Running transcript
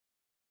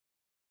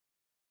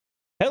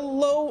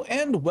Hello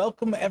and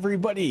welcome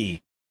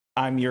everybody.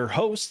 I'm your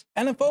host,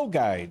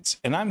 nfoGuides,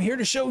 and I'm here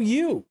to show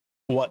you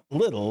what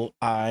little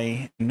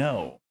I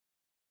know.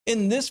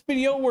 In this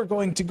video, we're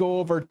going to go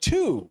over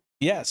two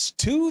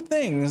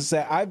things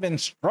that I've been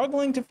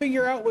struggling to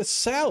figure out with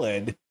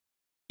salad.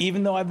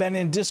 Even though I've been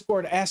in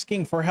Discord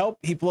asking for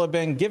help, people have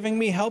been giving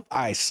me help.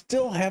 I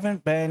still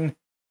haven't been,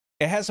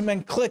 it hasn't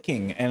been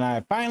clicking. And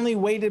I finally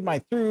waded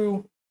my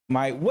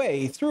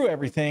way through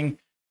everything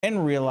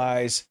and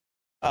realized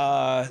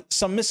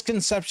some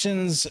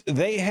misconceptions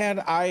they had,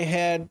 I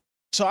had.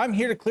 So I'm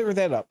here to clear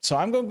that up. So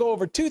I'm going to go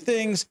over two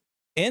things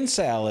in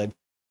salad.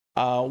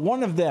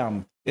 One of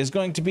them is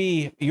going to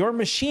be your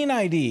machine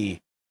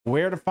ID,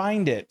 where to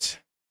find it.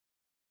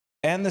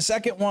 And the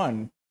second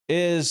one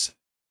is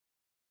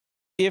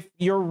if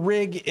your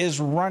rig is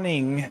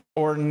running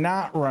or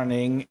not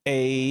running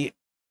a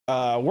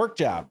work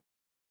job.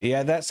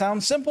 Yeah, that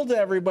sounds simple to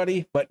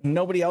everybody, but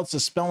nobody else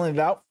is spelling it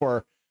out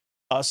for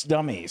us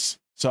dummies.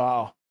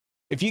 So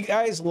if you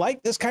guys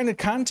like this kind of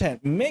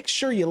content, make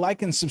sure you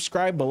like and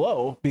subscribe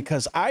below,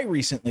 because I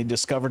recently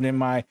discovered in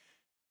my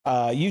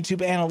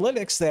YouTube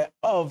analytics that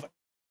of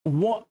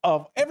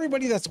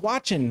everybody that's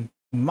watching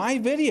my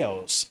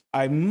videos,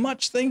 I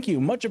much thank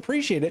you, much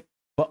appreciate it,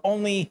 but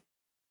only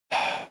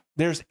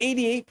there's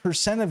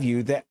 88% of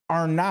you that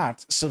are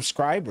not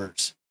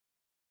subscribers.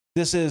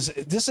 This is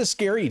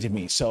scary to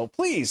me. So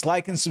please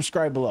like and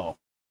subscribe below.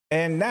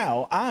 And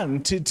now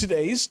on to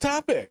today's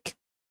topic.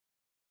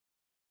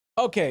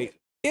 Okay,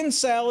 in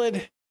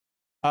salad,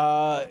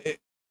 I'm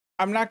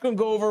not going to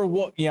go over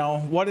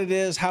what it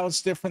is, how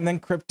it's different than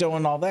crypto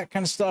and all that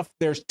kind of stuff.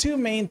 There's two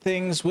main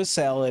things with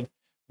salad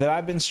that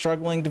I've been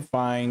struggling to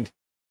find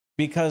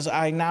because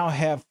I now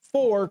have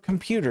 4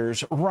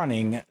 computers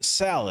running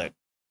salad.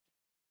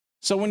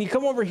 So when you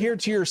come over here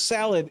to your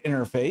salad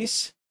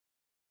interface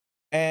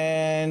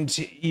and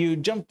you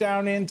jump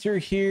down in through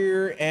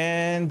here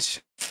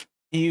and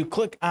you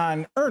click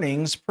on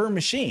earnings per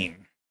machine,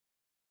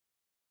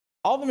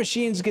 all the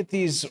machines get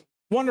these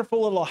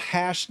wonderful little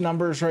hash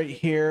numbers right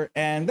here,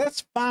 and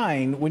that's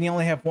fine when you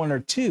only have 1 or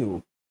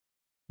 2.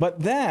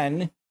 But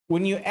then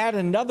when you add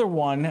another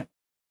one,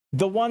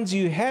 the ones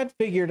you had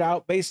figured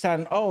out based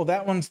on, oh,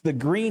 that one's the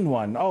green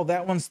one, oh,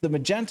 that one's the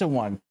magenta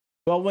one.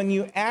 Well, when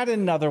you add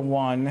another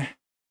one,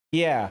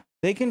 yeah,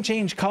 they can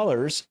change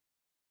colors.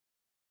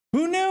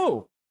 Who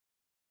knew?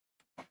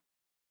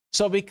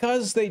 So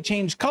because they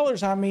changed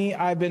colors on me,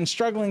 I've been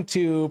struggling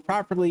to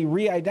properly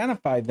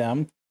re-identify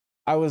them.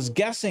 I was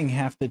guessing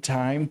half the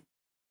time.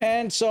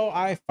 And so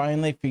I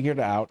finally figured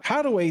out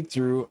how to wade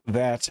through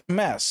that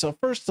mess. So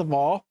first of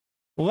all,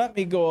 let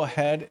me go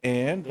ahead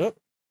and,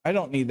 I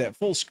don't need that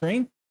full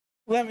screen.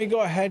 Let me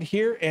go ahead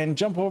here and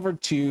jump over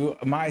to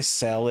my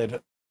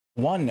Salad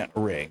 1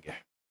 rig.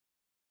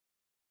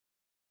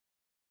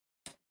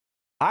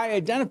 I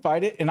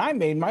identified it and I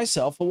made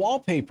myself a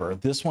wallpaper.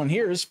 This one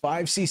here is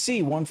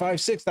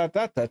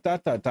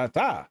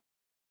 5cc156...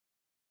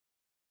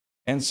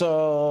 And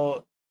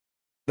so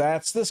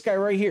that's this guy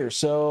right here.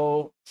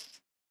 So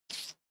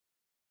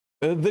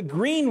the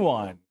green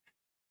one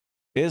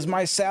is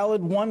my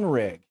Salad 1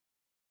 rig.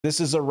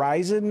 This is a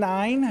Ryzen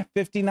 9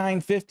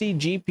 5950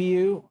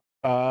 GPU.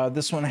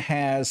 This one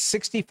has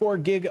 64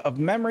 gig of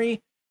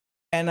memory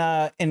and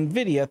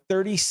NVIDIA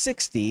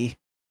 3060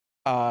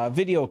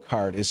 video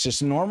card. It's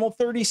just normal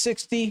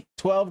 3060,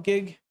 12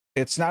 gig.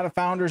 It's not a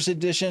Founders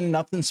Edition,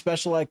 nothing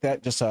special like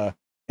that. Just a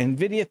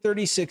NVIDIA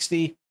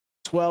 3060,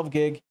 12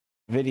 gig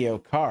video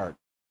card.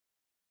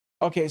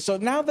 Okay, so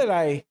now that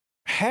I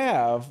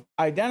have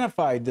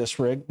identified this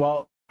rig,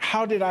 well,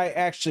 how did I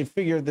actually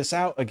figure this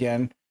out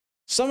again?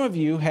 Some of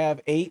you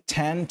have 8,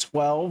 10,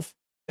 12.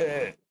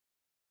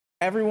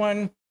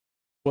 Everyone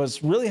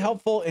was really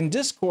helpful in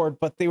Discord,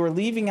 but they were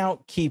leaving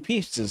out key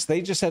pieces.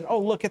 They just said, oh,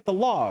 look at the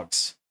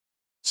logs.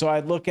 So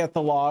I'd look at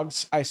the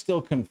logs. I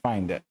still couldn't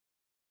find it.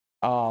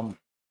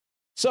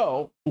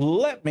 So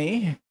let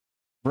me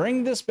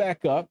bring this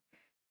back up.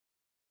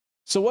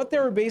 So what they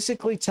were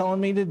basically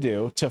telling me to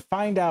do to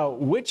find out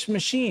which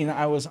machine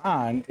I was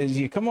on is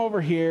you come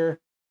over here,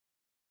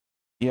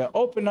 you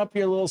open up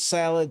your little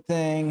salad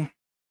thing,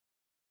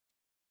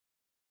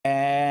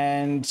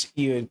 and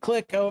you would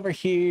click over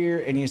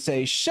here and you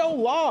say, show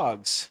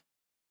logs.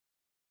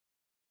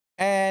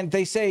 And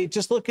they say,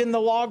 just look in the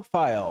log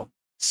file.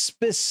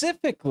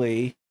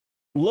 Specifically,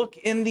 look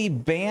in the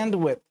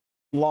bandwidth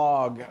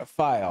log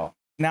file.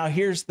 Now,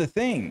 here's the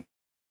thing.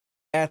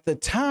 At the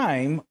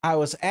time I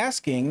was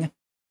asking,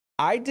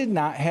 I did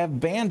not have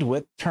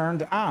bandwidth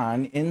turned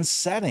on in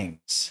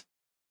settings.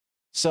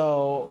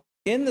 So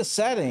in the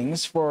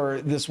settings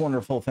for this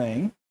wonderful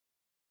thing,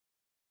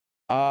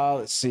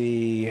 let's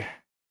see,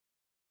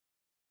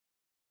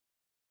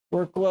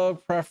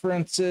 workload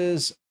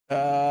preferences,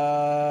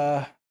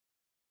 can't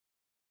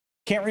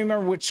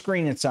remember which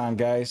screen it's on,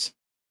 guys.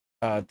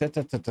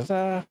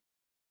 Workload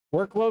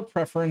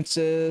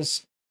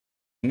preferences,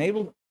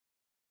 enabled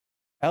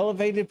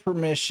elevated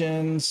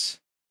permissions.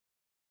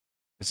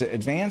 Is it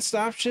advanced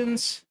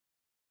options?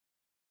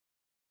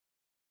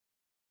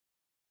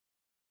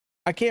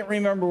 I can't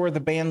remember where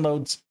the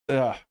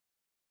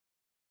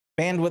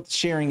bandwidth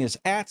sharing is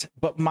at,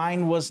 but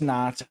mine was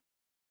not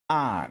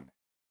on.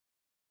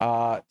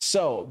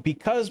 So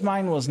because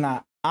mine was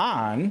not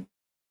on,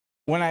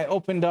 when I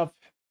opened up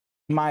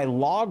my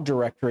log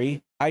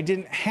directory, I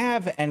didn't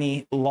have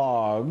any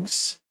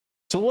logs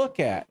to look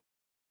at.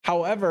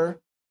 However,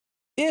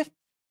 if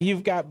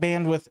you've got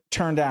bandwidth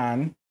turned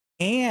on,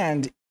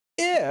 and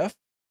if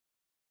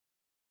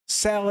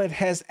Salad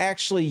has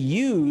actually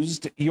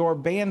used your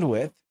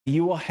bandwidth,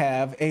 you will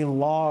have a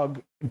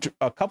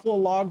couple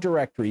of log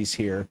directories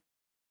here.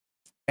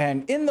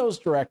 And in those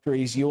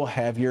directories, you will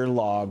have your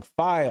log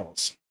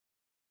files.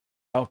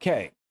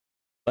 Okay,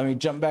 let me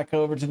jump back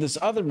over to this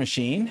other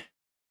machine.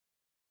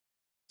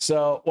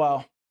 So,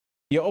 well,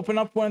 you open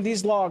up one of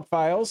these log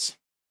files,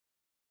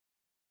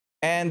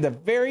 and the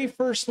very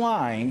first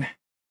line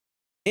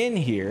in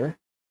here,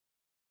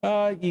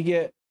 you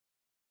get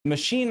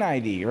machine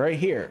ID right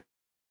here.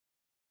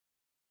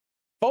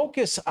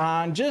 Focus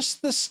on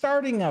just the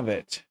starting of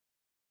it,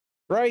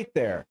 right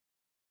there.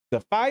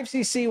 The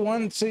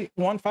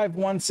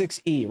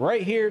 5CC1516E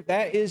right here,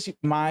 that is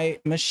my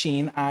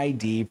machine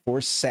ID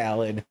for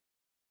Salad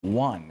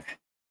 1,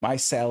 my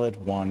Salad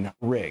 1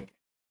 rig.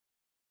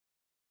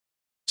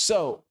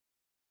 So,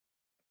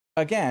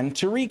 again,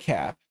 to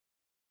recap,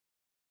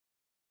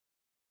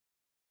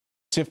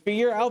 to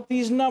figure out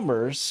these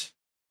numbers,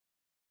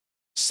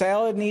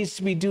 Salad needs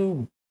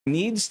to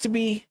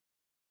be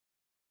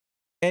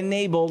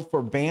enabled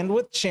for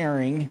bandwidth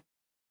sharing,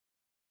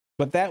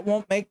 but that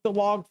won't make the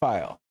log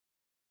file.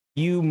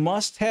 You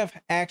must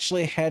have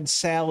actually had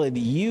Salad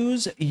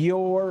use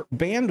your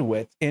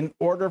bandwidth in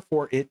order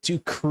for it to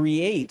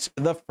create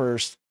the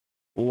first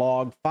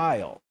log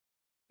file.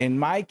 In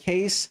my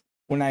case,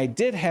 when I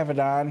did have it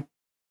on,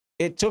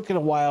 it took it a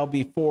while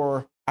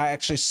before I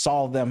actually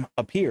saw them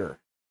appear.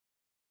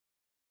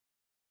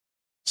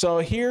 So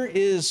here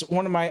is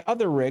one of my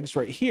other rigs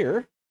right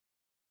here.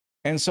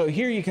 And so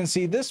here you can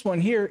see this one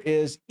here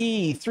is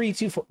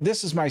E324.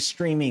 This is my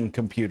streaming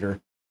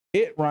computer.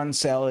 It runs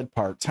Salad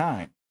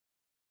part-time.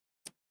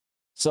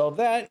 So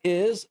that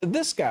is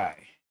this guy.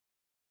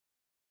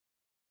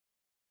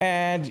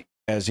 And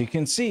as you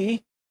can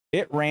see,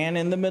 it ran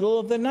in the middle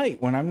of the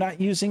night when I'm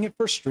not using it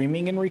for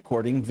streaming and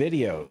recording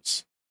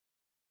videos.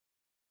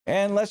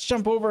 And let's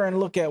jump over and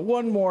look at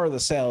one more of the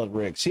Salad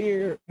rigs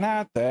here.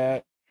 Not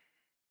that.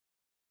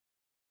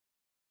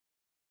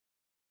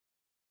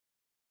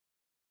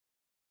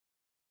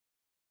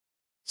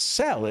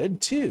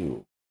 Salad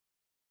 2.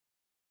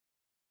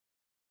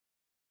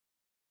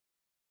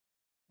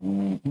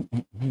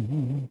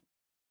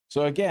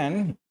 So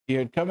again,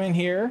 you'd come in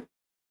here,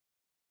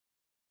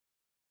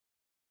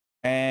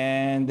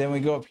 and then we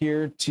go up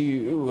here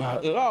to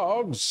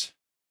logs,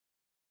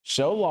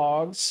 show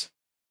logs.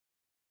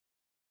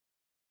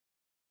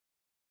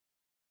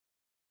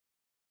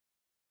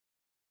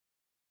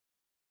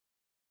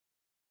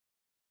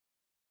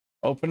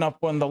 Open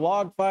up one of the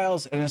log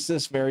files, and it's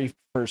this very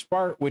first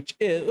part, which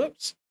is,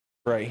 oops,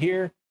 right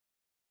here,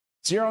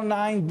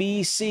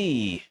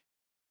 09BC.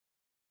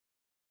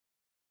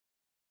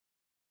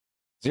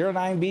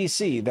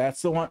 09BC,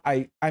 that's the one.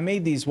 I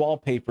made these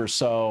wallpapers,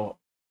 so,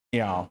 you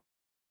know,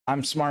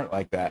 I'm smart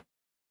like that.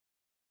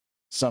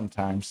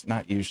 Sometimes,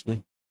 not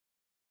usually.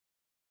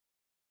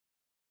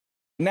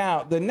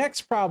 Now, the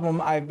next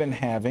problem I've been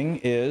having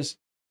is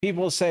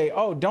people say,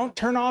 oh, don't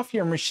turn off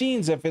your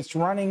machines if it's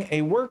running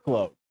a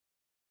workload.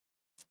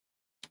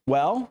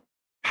 Well,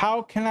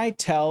 how can I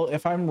tell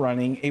if I'm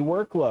running a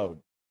workload?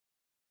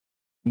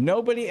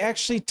 Nobody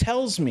actually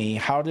tells me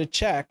how to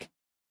check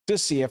to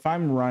see if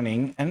I'm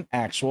running an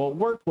actual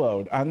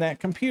workload on that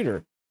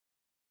computer.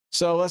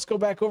 So let's go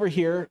back over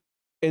here.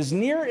 As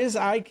near as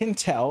I can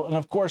tell, and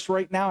of course,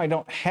 right now I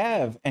don't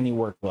have any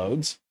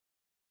workloads.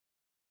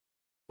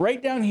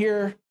 Right down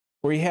here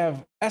where you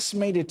have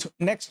estimated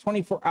next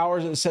 24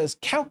 hours, it says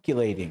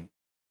calculating.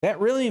 That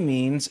really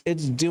means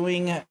it's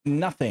doing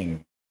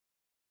nothing.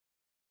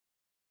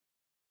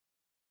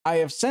 I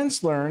have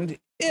since learned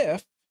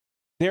if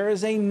there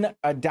is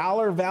a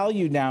dollar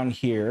value down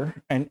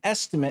here, an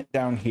estimate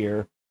down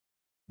here,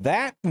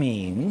 that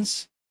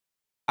means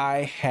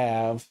I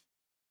have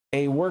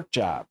a work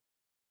job.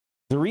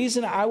 The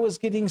reason I was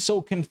getting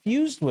so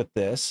confused with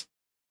this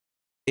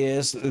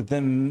is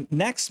the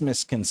next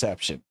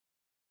misconception.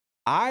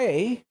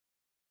 I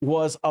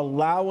was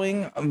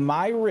allowing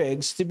my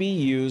rigs to be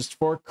used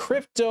for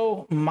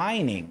crypto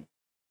mining.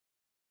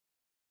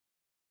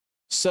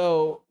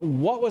 So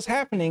what was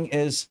happening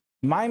is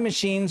my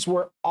machines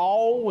were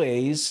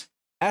always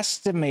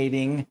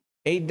estimating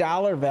a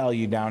dollar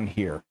value down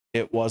here.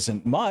 It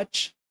wasn't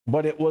much,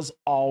 but it was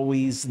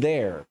always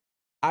there.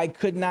 I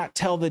could not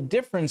tell the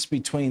difference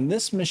between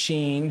this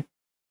machine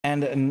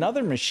and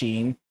another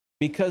machine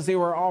because they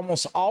were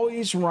almost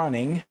always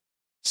running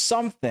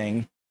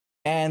something,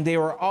 and they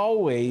were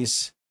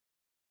always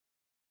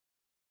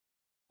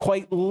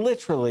quite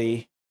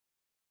literally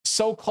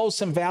so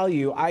close in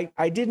value.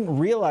 I didn't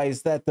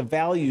realize that the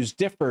values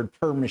differed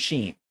per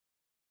machine.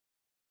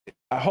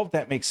 I hope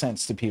that makes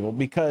sense to people,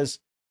 because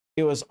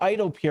it was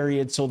idle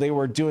period, so they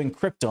were doing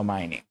crypto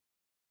mining.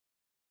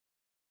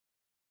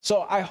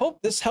 So I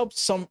hope this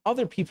helps some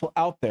other people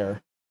out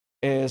there.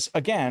 Is,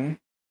 again,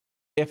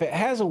 if it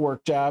has a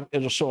work job,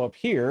 it'll show up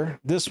here.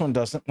 This one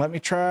doesn't. Let me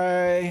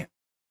try.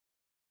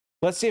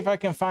 Let's see if I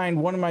can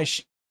find one of my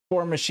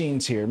 4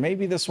 machines here.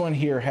 Maybe this one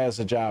here has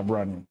a job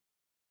running.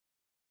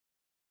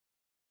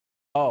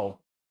 Oh,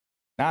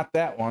 not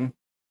that one.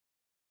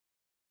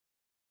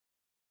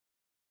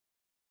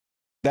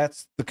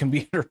 That's the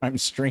computer I'm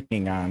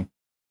streaming on.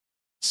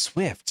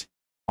 Swift,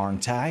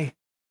 aren't I?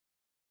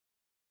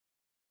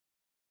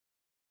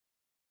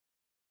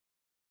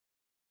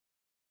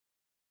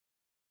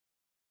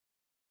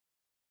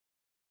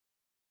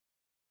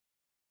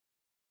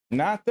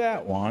 Not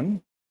that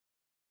one.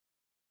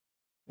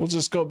 We'll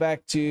just go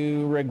back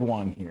to rig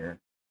 1 here.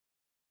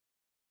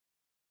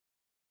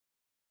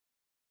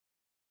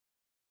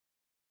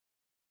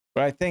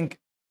 But I think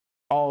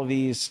all of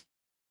these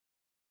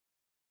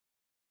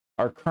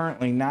are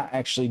currently not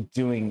actually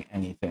doing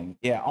anything.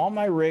 Yeah, all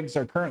my rigs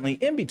are currently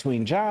in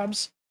between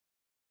jobs.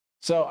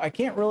 So I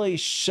can't really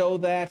show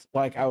that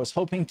like I was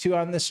hoping to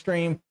on this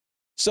stream.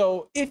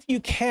 So if you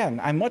can,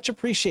 I much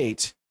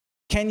appreciate,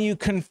 can you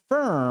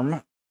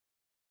confirm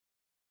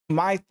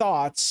my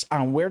thoughts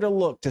on where to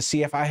look to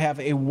see if I have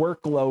a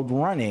workload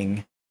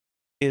running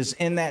is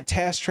in that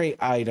task tray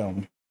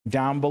item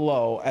down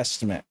below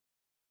estimate.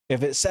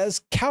 If it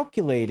says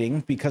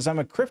calculating, because I'm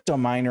a crypto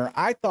miner,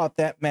 I thought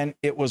that meant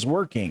it was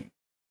working.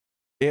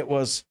 It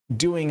was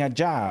doing a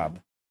job.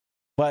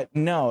 But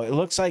no, it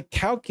looks like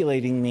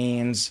calculating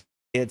means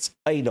it's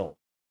idle.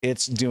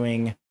 It's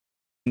doing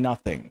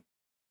nothing.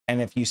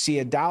 And if you see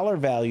a dollar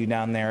value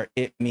down there,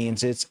 it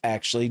means it's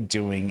actually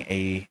doing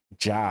a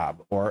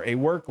job or a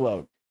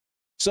workload.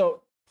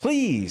 So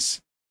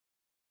please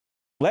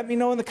let me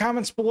know in the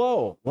comments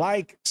below.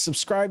 Like,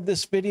 subscribe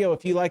this video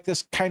if you like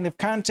this kind of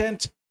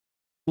content.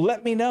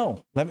 Let me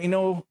know. Let me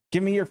know.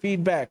 Give me your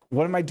feedback.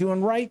 What am I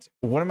doing right?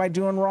 What am I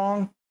doing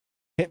wrong?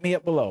 Hit me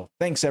up below.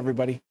 Thanks,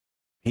 everybody.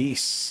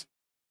 Peace.